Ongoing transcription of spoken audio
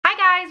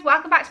guys,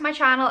 welcome back to my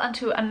channel and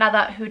to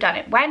another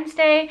Whodunit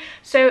Wednesday.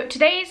 So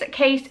today's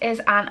case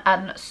is an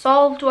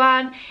unsolved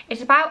one.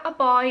 It's about a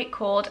boy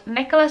called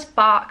Nicholas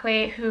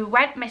Barclay who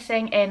went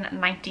missing in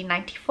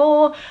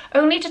 1994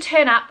 only to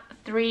turn up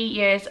 3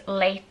 years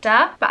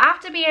later, but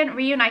after being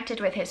reunited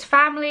with his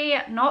family,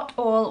 not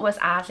all was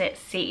as it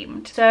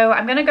seemed. So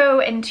I'm going to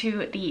go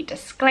into the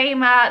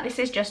disclaimer. This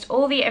is just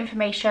all the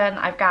information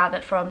I've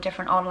gathered from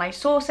different online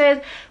sources,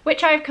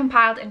 which I've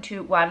compiled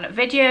into one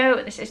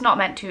video. This is not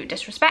meant to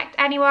disrespect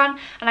anyone,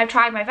 and I've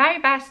tried my very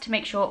best to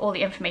make sure all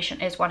the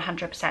information is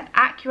 100%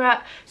 accurate.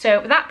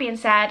 So with that being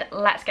said,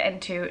 let's get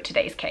into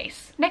today's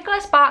case.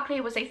 Nicholas Barclay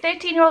was a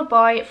 13-year-old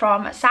boy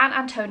from San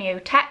Antonio,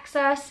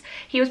 Texas.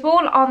 He was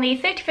born on the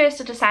 31st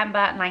of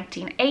December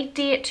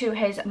 1980 to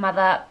his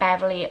mother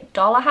Beverly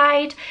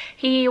Dollarhide.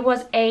 He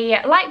was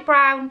a light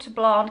brown to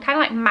blonde, kind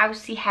of like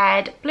mousy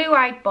head,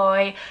 blue-eyed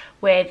boy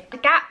with a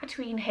gap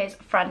between his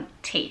front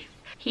teeth.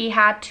 He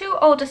had two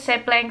older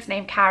siblings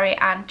named Carrie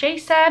and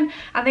Jason,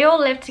 and they all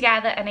lived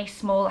together in a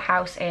small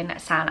house in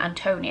San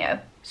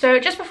Antonio.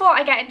 So just before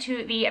I get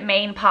into the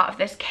main part of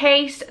this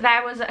case,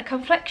 there was a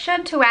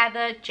confliction to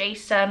whether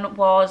Jason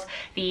was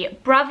the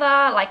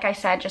brother, like I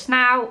said just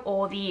now,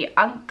 or the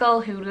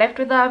uncle who lived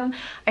with them.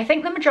 I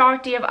think the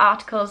majority of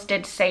articles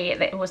did say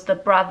that it was the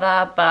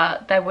brother,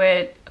 but there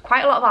were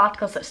quite a lot of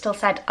articles that still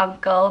said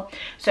uncle,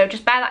 so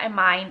just bear that in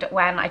mind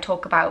when I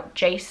talk about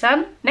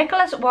Jason.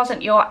 Nicholas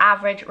wasn't your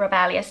average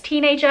rebellious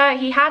teenager.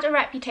 He had a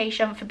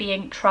reputation for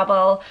being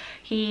trouble.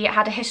 He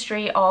had a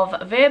history of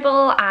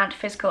verbal and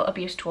physical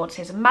abuse towards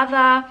his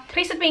mother.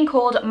 Police had been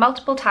called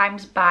multiple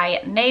times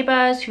by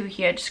neighbours who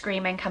heard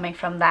screaming coming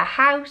from their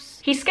house.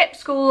 He skipped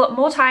school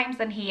more times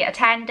than he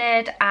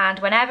attended, and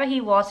whenever he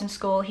was in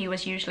school he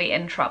was usually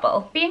in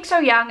trouble. Being so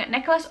young,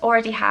 Nicholas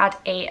already had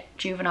a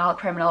juvenile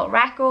criminal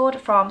record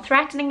from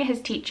threatening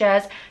his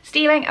teachers,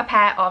 stealing a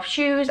pair of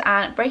shoes,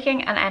 and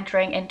breaking and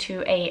entering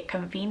into a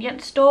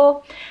convenience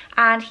store.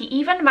 And he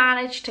even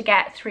managed to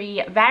get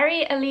 3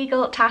 very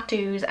illegal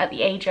tattoos at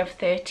the age of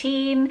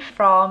 13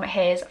 from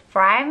his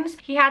friends.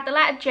 He had the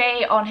letter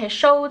J on his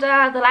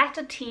shoulder, the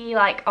letter T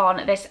like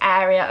on this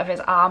area of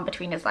his arm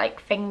between his like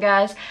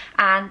fingers,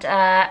 and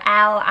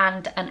L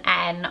and an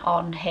N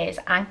on his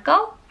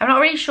ankle. I'm not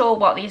really sure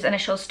what these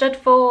initials stood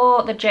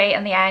for. The J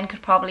and the N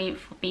could probably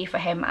be for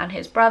him and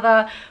his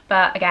brother,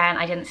 but again,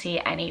 I didn't see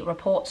any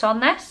reports on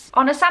this.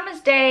 On a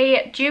summer's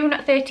day, June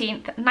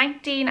 13th,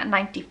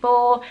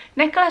 1994,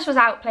 Nicholas was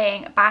out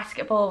playing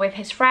basketball with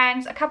his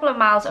friends a couple of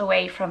miles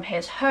away from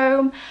his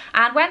home,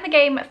 and when the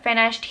game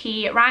finished,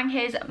 he rang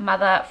his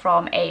mother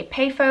from a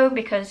payphone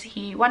because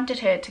he wanted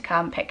her to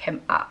come pick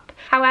him up.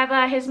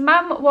 However, his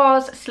mum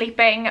was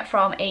sleeping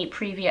from a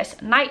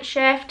previous night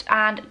shift,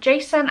 and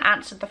Jason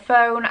answered the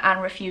phone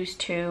and refused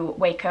to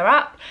wake her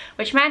up,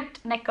 which meant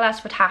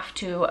Nicholas would have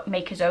to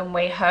make his own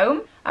way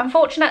home.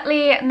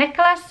 Unfortunately,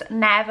 Nicholas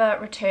never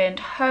returned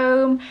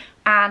home,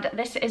 and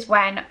this is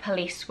when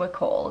police were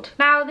called.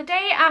 Now, the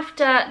day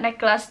after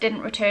Nicholas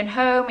didn't return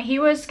home, he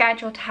was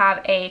scheduled to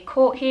have a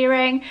court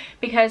hearing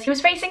because he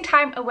was facing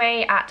time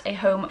away at a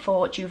home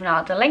for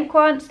juvenile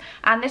delinquents,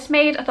 and this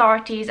made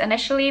authorities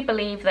initially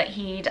believe that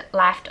he'd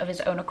left of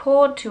his own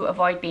accord to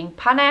avoid being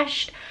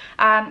punished.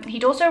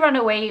 He'd also run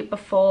away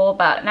before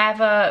but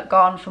never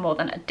gone for more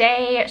than a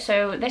day,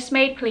 so this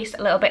made police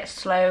a little bit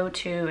slow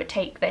to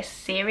take this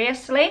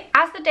seriously.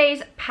 As the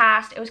days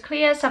passed, it was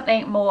clear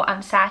something more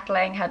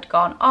unsettling had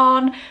gone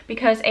on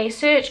because a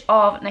search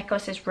of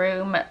Nicholas's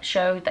room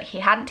showed that he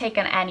hadn't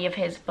taken any of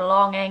his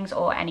belongings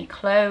or any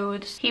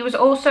clothes. He was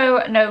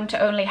also known to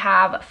only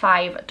have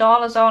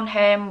 $5 on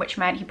him, which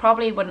meant he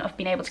probably wouldn't have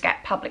been able to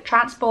get public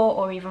transport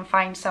or even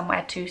find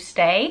somewhere to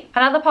stay.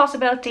 Another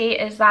possibility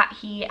is that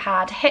he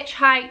had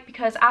hitchhiked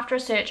because after a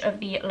search of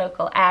the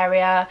local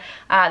area,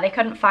 they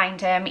couldn't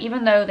find him,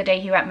 even though the day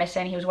he went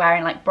missing he was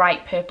wearing like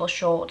bright purple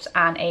shorts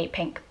and a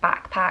pink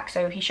backpack,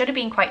 so he should have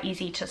been quite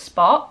easy to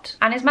spot.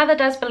 And his mother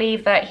does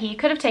believe that he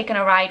could have taken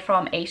a ride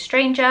from a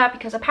stranger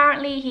because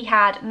apparently he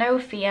had no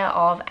fear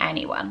of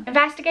anyone.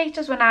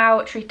 Investigators were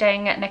now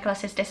treating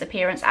Nicholas's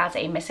disappearance as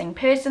a missing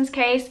persons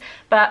case,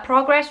 but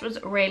progress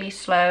was really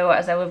slow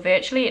as there were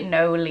virtually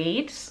no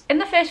leads. In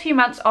the first few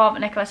months of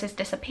Nicholas's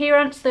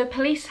disappearance, the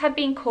police had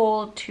been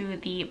called to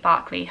the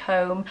Barclay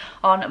home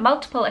on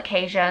multiple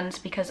occasions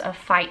because of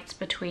fights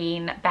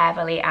between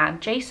Beverly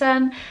and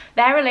Jason.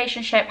 Their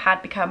relationship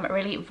had become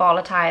really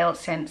volatile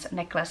since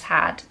Nicholas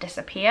had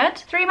disappeared.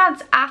 3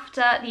 months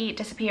after the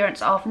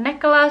disappearance of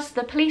Nicholas,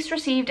 the police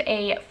received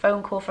a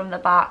phone call from the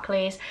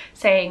Barclays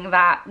saying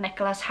that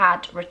Nicholas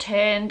had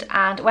returned,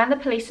 and when the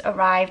police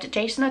arrived,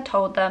 Jason had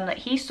told them that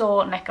he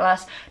saw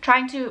Nicholas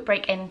trying to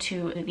break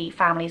into the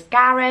family's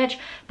garage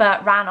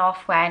but ran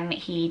off when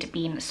he'd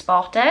been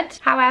spotted.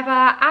 However,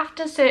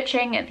 after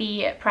searching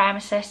the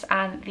premises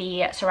and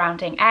the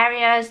surrounding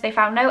areas, they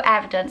found no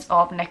evidence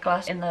of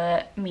Nicholas in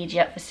the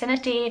immediate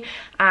vicinity,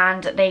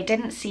 and they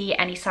didn't see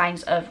any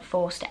signs of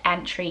forced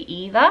entry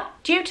either.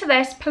 Due to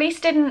this, police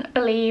didn't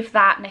believe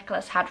that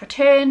Nicholas had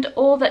returned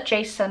or that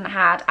Jason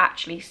had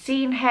actually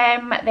seen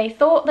him. They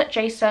thought that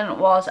Jason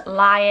was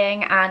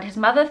lying, and his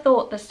mother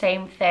thought the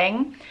same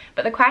thing.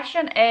 But the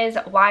question is,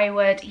 why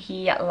would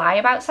he lie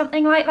about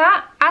something like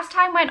that? As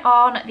time went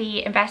on,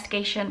 the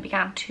investigation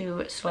began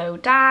to slow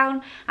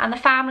down, and the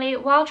family,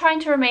 while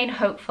trying to remain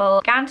hopeful,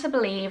 began to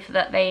believe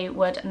that they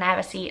would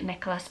never see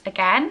Nicholas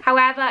again.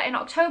 However, in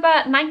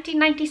October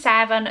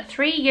 1997,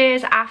 3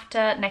 years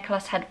after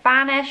Nicholas had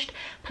vanished,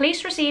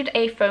 police received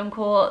a phone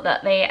call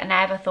that they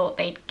never thought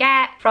they'd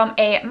get from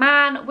a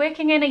man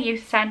working in a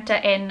youth centre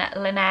in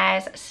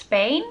Linares,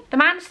 Spain. The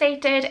man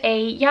stated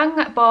a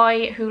young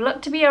boy who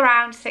looked to be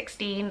around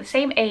 16, the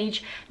same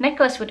age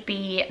Nicholas would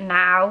be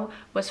now,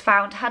 was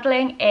found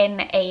huddling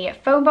in a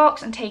phone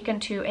box and taken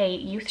to a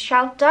youth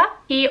shelter.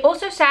 He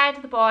also said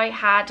the boy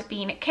had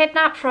been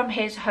kidnapped from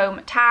his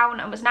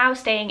hometown and was now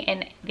staying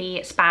in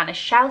the Spanish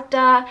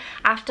shelter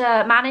after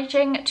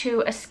managing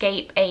to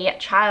escape a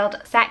child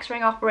sex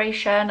ring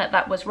operation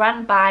that was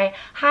run by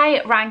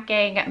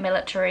high-ranking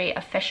military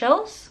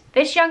officials.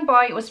 This young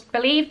boy was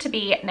believed to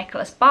be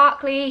Nicholas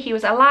Barclay. He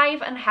was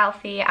alive and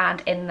healthy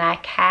and in their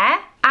care.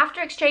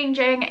 After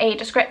exchanging a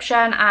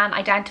description and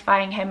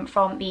identifying him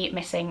from the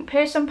missing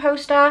person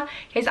poster,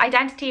 his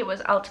identity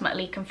was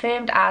ultimately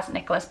confirmed as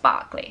Nicholas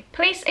Barclay.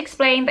 Police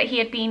explained that he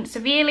had been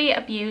severely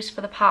abused for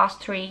the past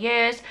 3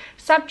 years,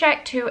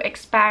 subject to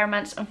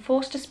experiments and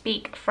forced to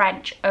speak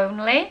French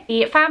only.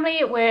 The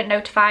family were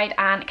notified,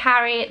 and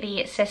Carrie,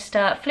 the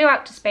sister, flew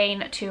out to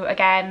Spain to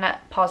again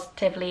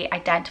positively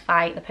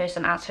identify the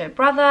person as her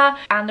brother.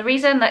 And the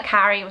reason that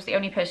Carrie was the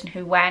only person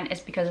who went is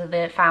because of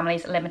the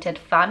family's limited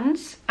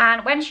funds.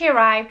 And when she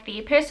arrived,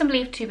 the person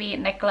believed to be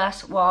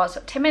Nicholas was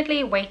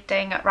timidly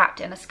waiting,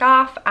 wrapped in a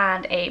scarf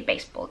and a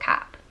baseball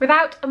cap.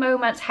 Without a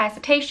moment's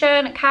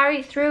hesitation,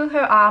 Carrie threw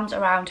her arms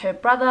around her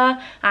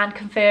brother and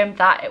confirmed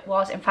that it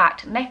was in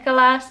fact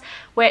Nicholas,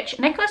 which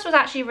Nicholas was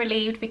actually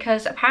relieved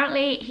because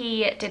apparently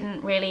he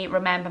didn't really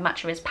remember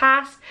much of his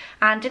past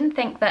and didn't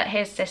think that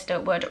his sister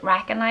would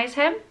recognize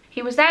him.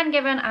 He was then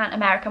given an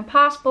American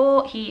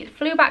passport. He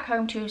flew back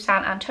home to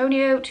San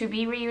Antonio to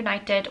be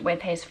reunited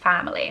with his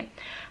family.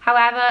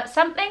 However,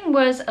 something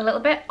was a little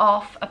bit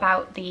off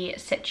about the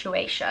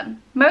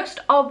situation. Most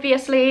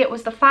obviously, it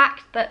was the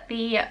fact that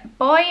the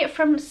boy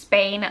from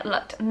Spain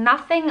looked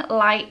nothing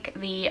like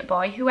the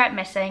boy who went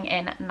missing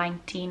in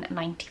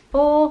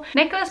 1994.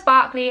 Nicholas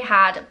Barclay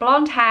had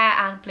blonde hair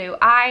and blue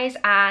eyes,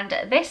 and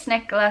this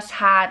Nicholas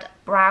had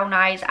brown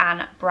eyes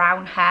and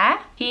brown hair.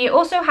 He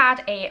also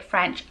had a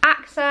French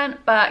accent,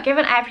 but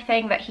given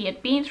everything that he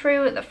had been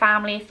through, the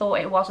family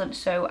thought it wasn't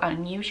so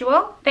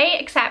unusual. They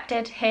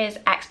accepted his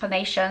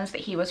explanations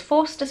that he was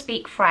forced to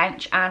speak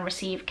French and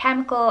receive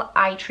chemical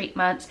eye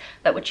treatments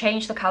that would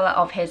change the colour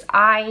of his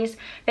eyes.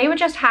 They were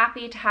just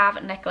happy to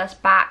have Nicholas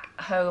back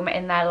home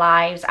in their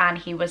lives, and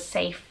he was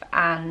safe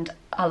and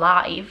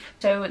alive.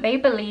 So they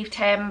believed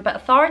him, but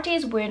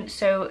authorities weren't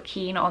so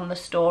keen on the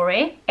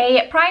story.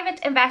 A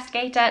private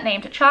investigator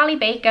named Charlie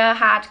Baker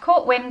had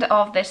caught wind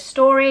of this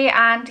story,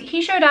 and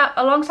he showed up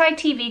alongside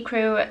TV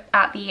crew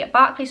at the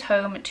Barclays'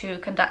 home to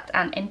conduct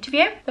an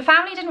interview. The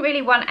family didn't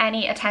really want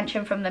any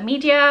attention from the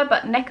media,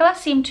 but Nicholas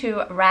seemed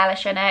to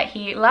relish in it.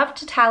 He loved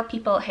to tell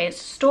people his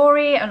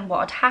story and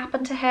what had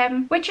happened to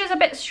him, which is a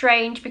bit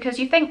strange because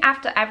you think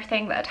after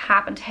everything that had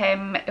happened to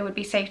him, it would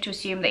be safe to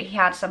assume that he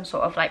had some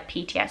sort of like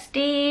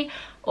PTSD,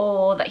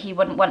 or that he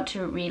wouldn't want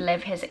to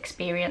relive his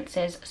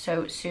experiences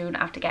so soon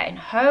after getting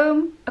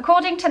home.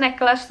 According to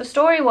Nicholas, the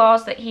story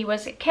was that he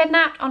was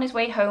kidnapped on his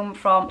way home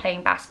from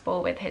playing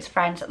basketball with his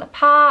friends at the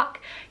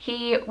park.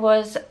 He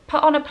was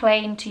put on a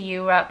plane to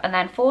Europe and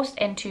then forced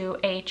into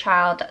a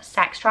child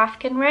sex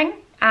trafficking ring.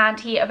 And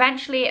he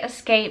eventually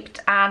escaped,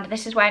 and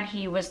this is when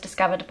he was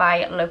discovered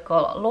by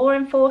local law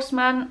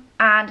enforcement.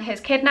 And his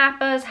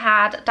kidnappers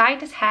had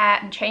dyed his hair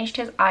and changed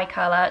his eye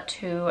colour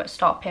to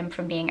stop him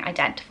from being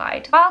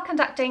identified. While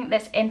conducting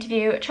this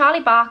interview,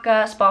 Charlie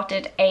Barker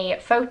spotted a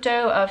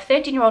photo of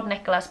 13-year-old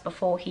Nicholas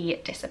before he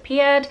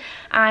disappeared,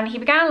 and he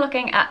began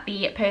looking at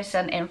the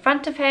person in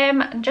front of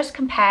him and just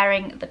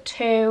comparing the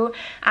two,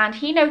 and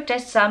he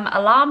noticed some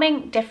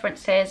alarming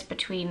differences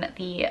between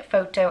the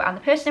photo and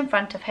the person in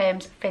front of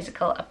him's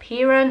physical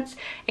appearance,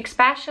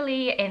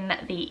 especially in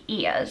the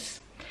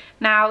ears.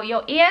 Now,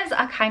 your ears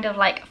are kind of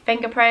like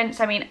fingerprints.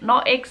 I mean,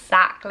 not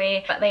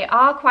exactly, but they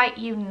are quite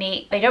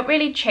unique. They don't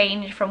really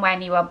change from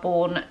when you are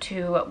born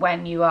to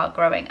when you are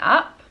growing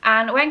up.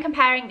 And when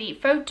comparing the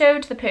photo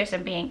to the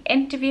person being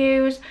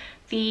interviewed,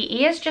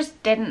 the ears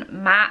just didn't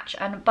match,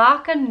 and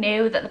Barker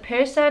knew that the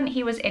person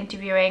he was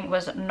interviewing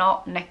was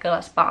not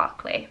Nicholas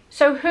Barclay.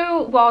 So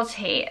who was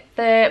he?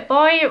 The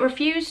boy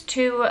refused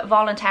to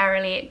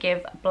voluntarily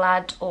give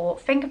blood or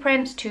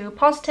fingerprints to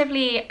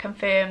positively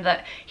confirm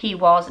that he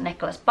was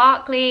Nicholas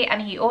Barclay,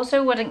 and he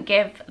also wouldn't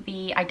give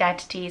the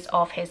identities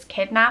of his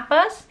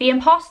kidnappers. The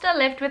imposter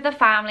lived with the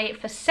family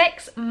for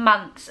 6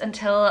 months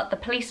until the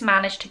police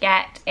managed to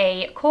get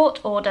a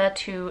court order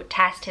to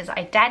test his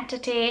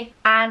identity,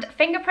 and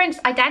fingerprints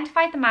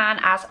identified the man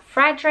as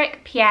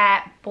Frederic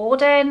Pierre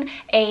Bourdin,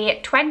 a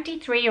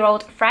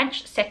 23-year-old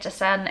French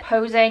citizen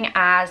posing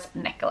as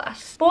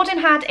Nicholas. Bourdin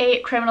had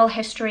a criminal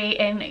history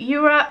in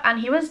Europe, and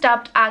he was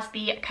dubbed as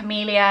the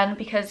chameleon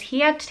because he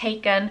had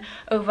taken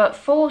over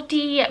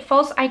 40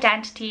 false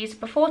identities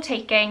before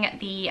taking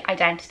the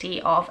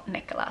identity of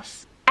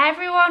Nicholas.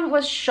 Everyone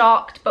was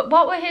shocked, but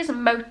what were his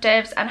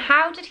motives and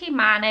how did he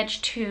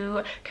manage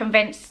to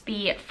convince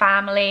the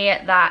family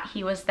that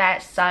he was their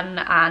son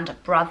and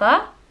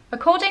brother?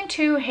 According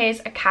to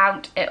his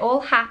account, it all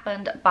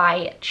happened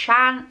by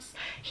chance.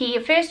 He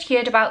first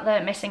heard about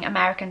the missing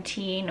American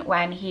teen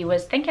when he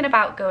was thinking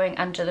about going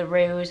under the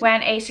ruse,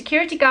 when a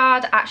security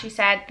guard actually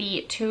said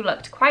the two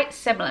looked quite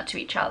similar to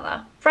each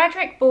other.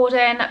 Frederic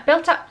Bourdin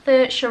built up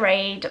the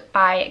charade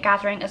by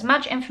gathering as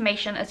much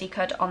information as he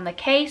could on the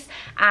case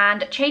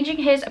and changing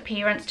his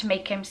appearance to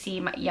make him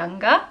seem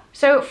younger.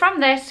 So from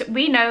this,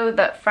 we know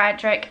that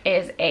Frederic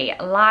is a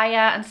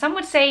liar, and some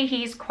would say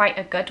he's quite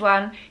a good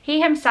one. He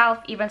himself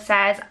even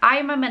says,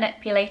 "I'm a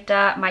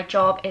manipulator, my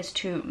job is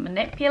to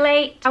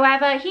manipulate."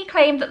 However, he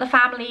claimed that the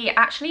family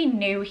actually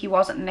knew he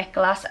wasn't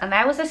Nicholas, and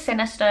there was a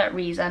sinister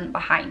reason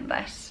behind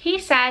this. He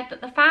said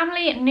that the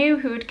family knew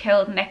who'd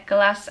killed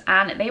Nicholas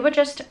and they were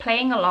just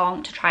playing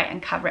along to try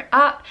and cover it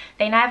up.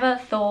 They never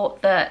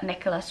thought that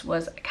Nicholas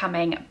was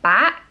coming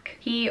back.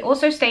 He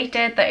also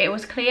stated that it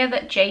was clear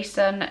that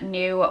Jason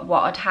knew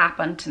what had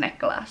happened to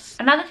Nicholas.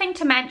 Another thing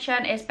to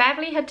mention is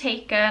Beverly had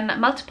taken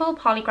multiple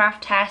polygraph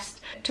tests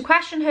to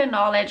question her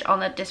knowledge on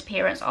the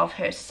disappearance of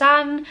her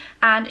son,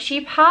 and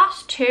she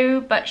passed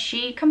 2, but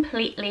she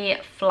completely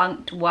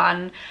flunked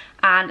 1.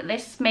 And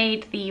this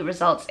made the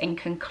results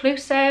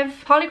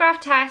inconclusive.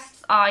 Polygraph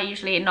tests are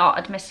usually not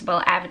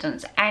admissible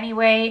evidence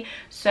anyway,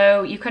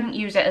 so you couldn't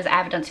use it as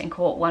evidence in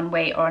court one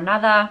way or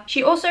another.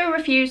 She also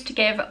refused to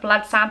give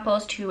blood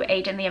samples to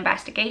aid in the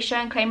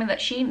investigation, claiming that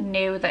she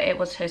knew that it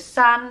was her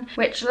son,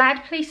 which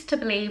led police to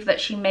believe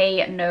that she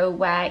may know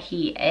where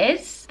he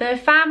is. The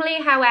family,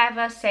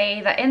 however,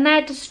 say that in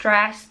their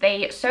distress,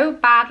 they so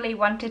badly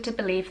wanted to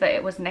believe that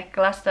it was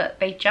Nicholas that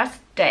they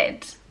just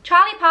did.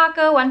 Charlie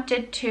Parker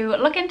wanted to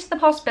look into the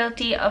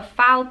possibility of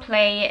foul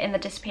play in the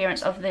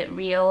disappearance of the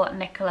real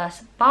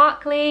Nicholas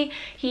Barclay.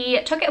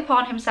 He took it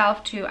upon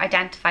himself to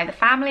identify the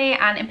family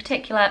and in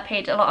particular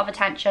paid a lot of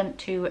attention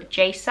to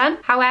Jason.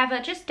 However,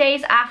 just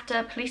days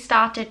after police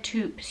started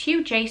to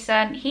pursue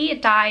Jason, he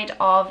died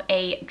of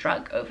a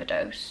drug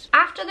overdose.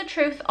 After the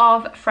truth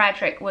of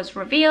Frederic was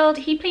revealed,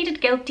 he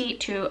pleaded guilty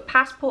to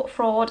passport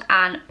fraud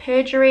and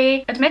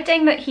perjury,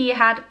 admitting that he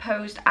had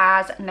posed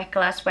as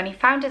Nicholas when he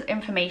found his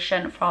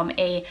information from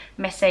a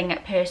missing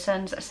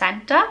persons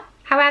centre.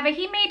 However,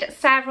 he made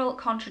several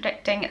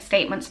contradicting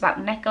statements about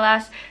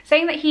Nicholas,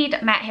 saying that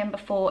he'd met him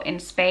before in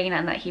Spain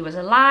and that he was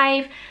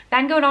alive,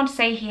 then going on to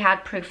say he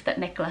had proof that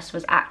Nicholas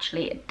was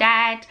actually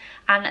dead,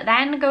 and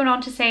then going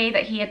on to say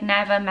that he had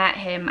never met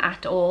him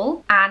at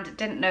all and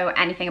didn't know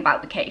anything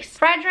about the case.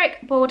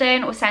 Frederic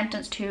Bourdin was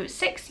sentenced to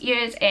 6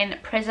 years in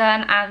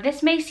prison, and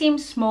this may seem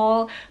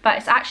small, but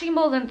it's actually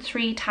more than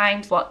 3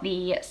 times what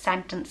the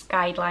sentence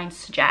guidelines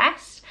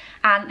suggest.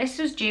 And this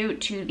was due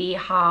to the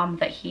harm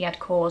that he had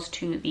caused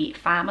to the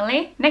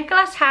family.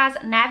 Nicholas has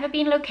never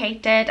been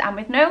located, and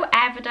with no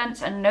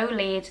evidence and no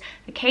leads,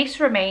 the case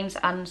remains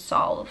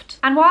unsolved.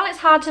 And while it's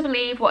hard to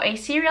believe what a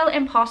serial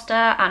imposter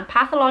and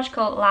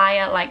pathological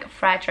liar like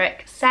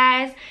Frederic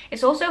says,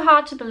 it's also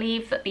hard to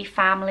believe that the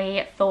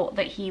family thought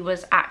that he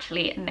was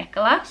actually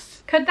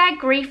Nicholas. Could their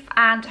grief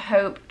and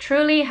hope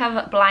truly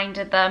have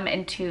blinded them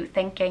into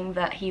thinking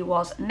that he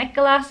was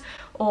Nicholas?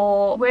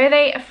 Or were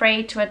they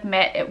afraid to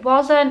admit it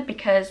wasn't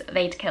because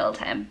they'd killed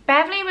him?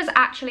 Beverly was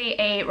actually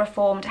a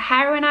reformed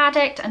heroin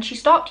addict, and she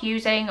stopped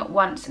using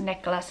once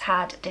Nicholas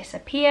had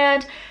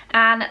disappeared.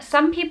 And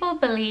some people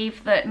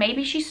believe that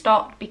maybe she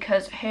stopped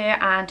because her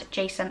and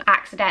Jason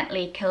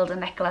accidentally killed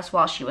Nicholas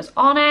while she was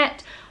on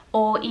it,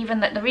 or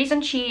even that the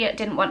reason she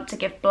didn't want to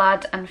give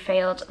blood and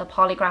failed the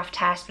polygraph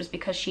test was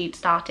because she'd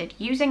started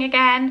using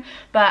again.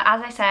 But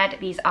as I said,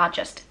 these are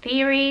just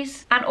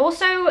theories. And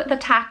also the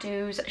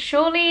tattoos,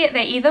 surely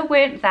they either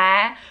weren't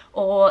there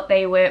or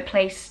they were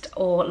placed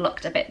or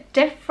looked a bit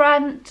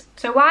different.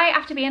 So why,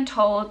 after being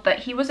told that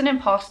he was an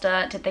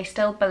imposter, did they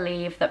still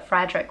believe that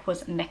Frederic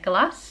was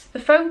Nicholas?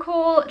 The phone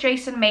call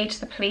Jason made to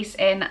the police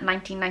in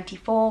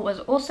 1994 was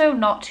also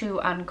not too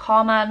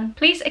uncommon.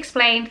 Police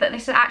explained that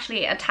this is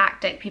actually a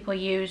tactic people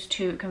use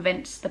to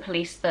convince the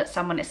police that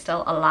someone is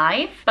still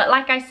alive. But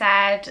like I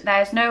said,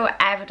 there's no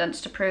evidence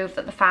to prove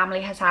that the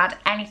family has had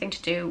anything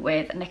to do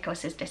with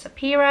Nicholas's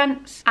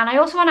disappearance. And I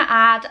also want to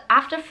add,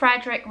 after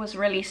Frederic was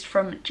released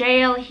from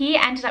jail, he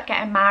ended up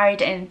getting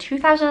married in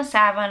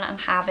 2007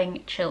 and having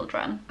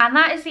children. And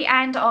that is the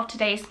end of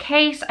today's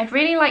case. I'd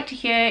really like to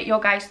hear your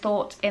guys'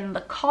 thoughts in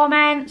the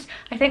comments.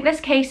 I think this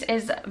case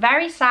is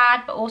very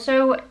sad, but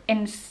also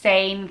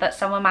insane that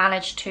someone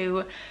managed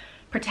to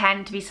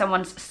pretend to be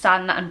someone's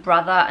son and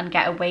brother and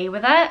get away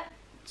with it.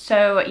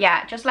 So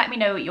yeah, just let me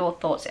know your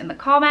thoughts in the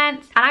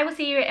comments, and I will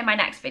see you in my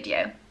next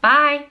video.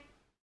 Bye!